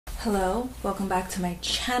Hello, welcome back to my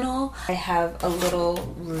channel. I have a little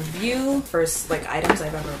review, first items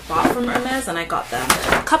I've ever bought from Hermes, and I got them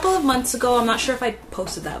a couple of months ago. I'm not sure if I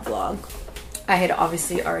posted that vlog. I had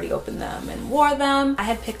obviously already opened them and wore them. I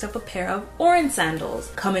had picked up a pair of Oran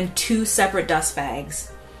sandals, come in 2 separate dust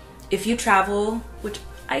bags. If you travel, which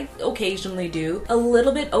I occasionally do, a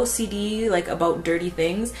little bit OCD about dirty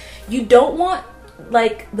things, you don't want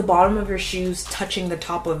the bottom of your shoes touching the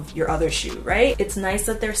top of your other shoe, right? It's nice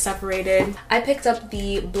that they're separated. I picked up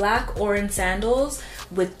the black Oran sandals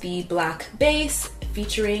with the black base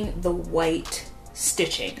featuring the white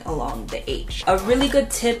stitching along the H. A really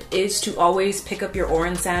good tip is to always pick up your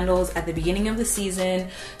Oran sandals at the beginning of the season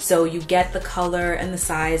so you get the color and the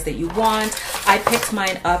size that you want. I picked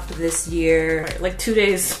mine up this year, 2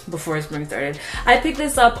 days before spring started. I picked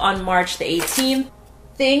this up on March the 18th.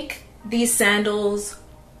 Think these sandals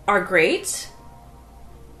are great-ish,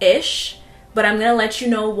 but I'm gonna let you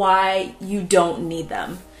know why you don't need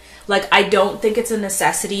them. I don't think it's a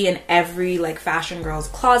necessity in every fashion girl's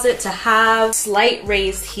closet to have slight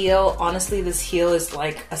raised heel. Honestly, this heel is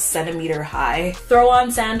a centimeter high. Throw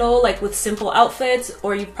on sandal with simple outfits,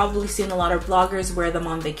 or you've probably seen a lot of bloggers wear them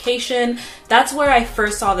on vacation. That's where I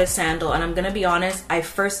first saw this sandal, and I'm gonna be honest, I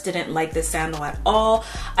first didn't like this sandal at all.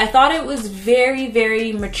 I thought it was very,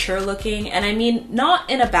 very mature looking, and I mean, not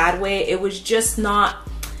in a bad way. It was just not,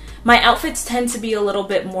 my outfits tend to be a little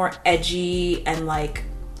bit more edgy and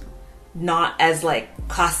not as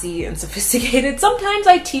classy and sophisticated. Sometimes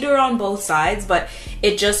I teeter on both sides, but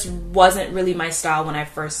it just wasn't really my style when I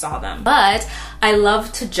first saw them. But I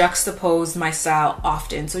love to juxtapose my style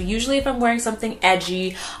often. So usually if I'm wearing something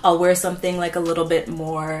edgy, I'll wear something a little bit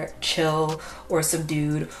more chill or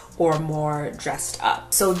subdued or more dressed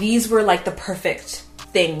up. So these were the perfect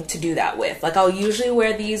thing to do that with. I'll usually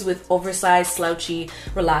wear these with oversized, slouchy,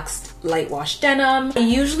 relaxed, light wash denim. I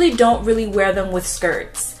usually don't really wear them with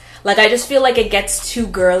skirts. I just feel it gets too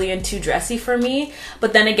girly and too dressy for me.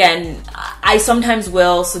 But then again, I sometimes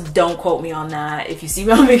will, so don't quote me on that. If you see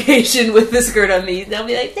me on vacation with the skirt on these, they'll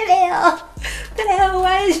be like, Tennille,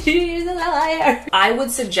 why is she a liar? I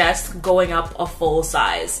would suggest going up a full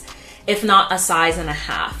size, if not a size and a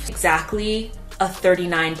half. Exactly a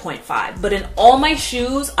 39.5. But in all my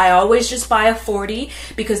shoes, I always just buy a 40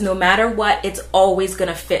 because no matter what, it's always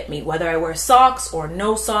gonna fit me. Whether I wear socks or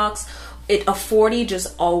no socks, a 40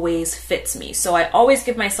 just always fits me. So I always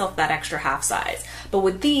give myself that extra half size. But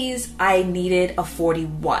with these, I needed a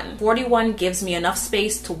 41. 41 gives me enough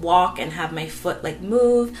space to walk and have my foot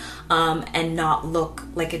move and not look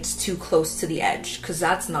like it's too close to the edge, because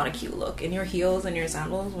that's not a cute look in your heels and your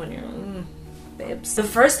sandals when you're babes. The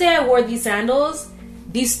first day I wore these sandals,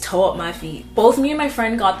 these toe up my feet. Both me and my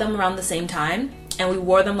friend got them around the same time, and we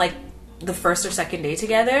wore them the first or second day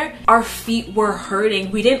together. Our feet were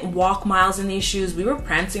hurting. We didn't walk miles in these shoes. We were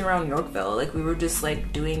prancing around Yorkville. We were just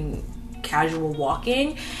doing casual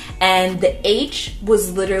walking, and the H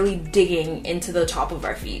was literally digging into the top of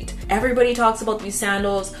our feet. Everybody talks about these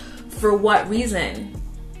sandals. For what reason?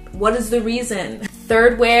 What is the reason?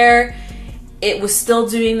 Third wear, it was still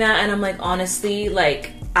doing that, and I'm honestly,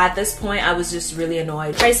 at this point, I was just really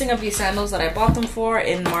annoyed. Pricing of these sandals that I bought them for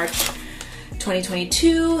in March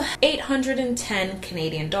 2022, 810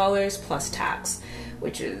 Canadian dollars plus tax,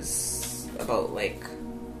 which is about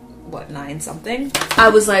what, 9 something. I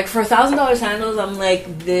was for $1,000 sandals, I'm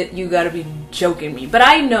you gotta be joking me. But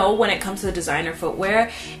I know when it comes to designer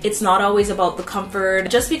footwear, it's not always about the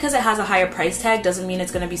comfort. Just because it has a higher price tag doesn't mean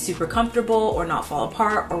it's gonna be super comfortable or not fall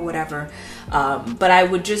apart or whatever. But I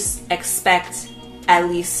would just expect at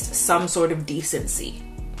least some sort of decency,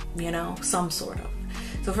 some sort of.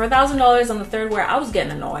 So for $1,000 on the third wear, I was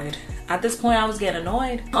getting annoyed. At this point, I was getting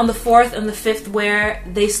annoyed. On the fourth and the fifth wear,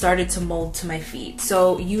 they started to mold to my feet.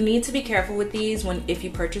 So you need to be careful with these if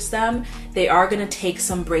you purchase them. They are gonna take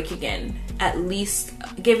some breaking in. At least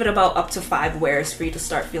give it about up to 5 wears for you to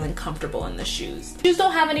start feeling comfortable in the shoes. Shoes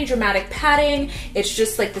don't have any dramatic padding. It's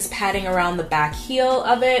just this padding around the back heel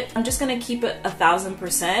of it. I'm just gonna keep it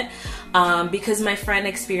 1000%. Because my friend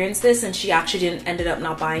experienced this and she actually ended up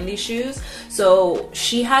not buying these shoes. So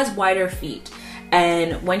she has wider feet,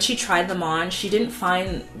 and when she tried them on, she didn't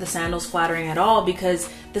find the sandals flattering at all because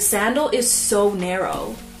the sandal is so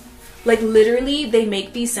narrow. Literally, they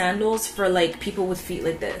make these sandals for people with feet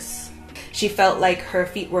like this. She felt her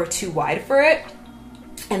feet were too wide for it,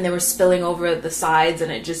 and they were spilling over the sides,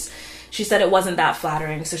 and she said it wasn't that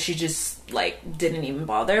flattering, so she just didn't even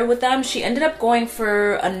bother with them. She ended up going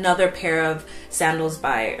for another pair of sandals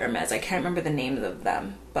by Hermes. I can't remember the name of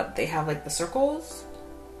them, but they have the circles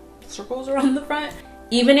around the front.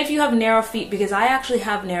 Even if you have narrow feet, because I actually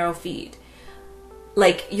have narrow feet,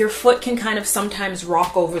 like your foot can kind of sometimes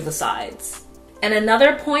rock over the sides. And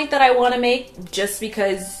another point that I want to make, just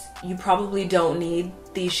because you probably don't need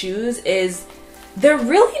these shoes, is they're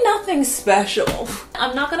really nothing special.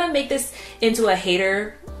 I'm not gonna make this into a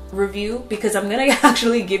hater review because I'm gonna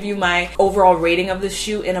actually give you my overall rating of this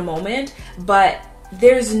shoe in a moment, but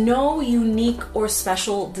there's no unique or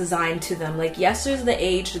special design to them. Like, yes, there's the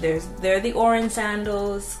H, they're the Oran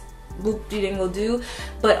sandals, whoop-de-dingle-do,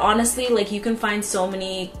 but honestly, like, you can find so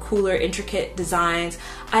many cooler, intricate designs.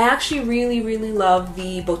 I actually really love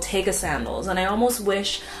the Bottega sandals, and I almost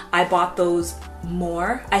wish I bought those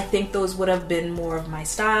more. I think those would have been more of my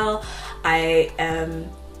style. I am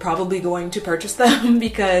probably going to purchase them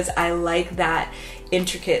because I like that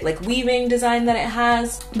intricate like weaving design that it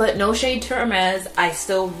has. But no shade to Hermes, I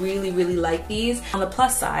still really like these. On the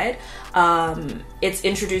plus side, it's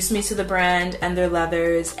introduced me to the brand and their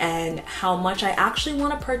leathers and how much I actually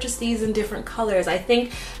want to purchase these in different colors. I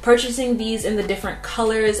think purchasing these in the different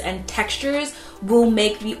colors and textures will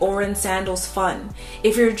make the Oran sandals fun.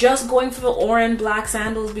 If you're just going for the Oran black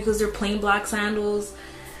sandals because they're plain black sandals,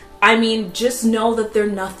 I mean, just know that they're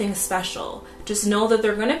nothing special. Just know that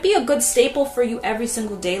they're gonna be a good staple for you every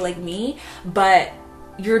single day like me, but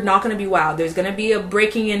you're not gonna be wowed. There's gonna be a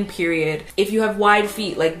breaking in period. If you have wide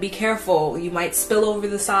feet, like, be careful. You might spill over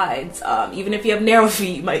the sides. Even if you have narrow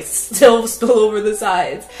feet, you might still spill over the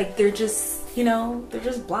sides. Like, they're just, you know, they're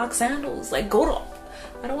just black sandals. Like,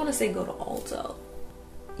 I don't wanna say go to Ulta.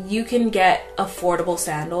 You can get affordable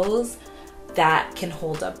sandals that can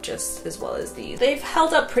hold up just as well as these. They've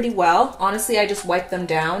held up pretty well. Honestly, I just wipe them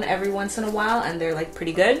down every once in a while and they're like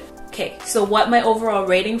pretty good. Okay, so what my overall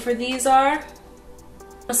rating for these are?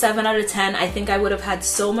 A 7 out of 10. I think I would have had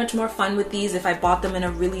so much more fun with these if I bought them in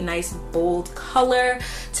a really nice bold color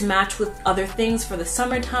to match with other things for the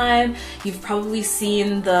summertime. You've probably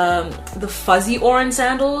seen the fuzzy Oran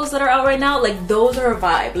sandals that are out right now. Like, those are a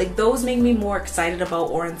vibe. Like, those make me more excited about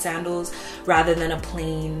Oran sandals rather than a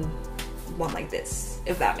plain one like this,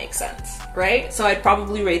 if that makes sense, right? So I'd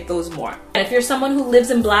probably rate those more. And if you're someone who lives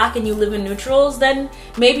in black and you live in neutrals, then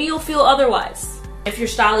maybe you'll feel otherwise. If your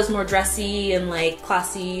style is more dressy and like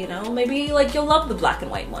classy, you know, maybe like you'll love the black and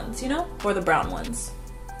white ones, you know, or the brown ones.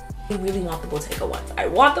 I really want the Bottega ones. I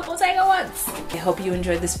want the Bottega ones. I hope you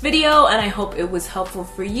enjoyed this video and I hope it was helpful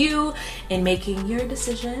for you in making your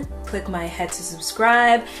decision. Click my head to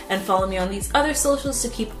subscribe and follow me on these other socials to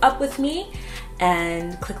keep up with me,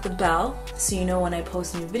 and click the bell so you know when I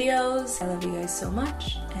post new videos. I love you guys so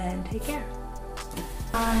much and take care.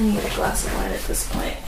 I need a glass of wine at this point.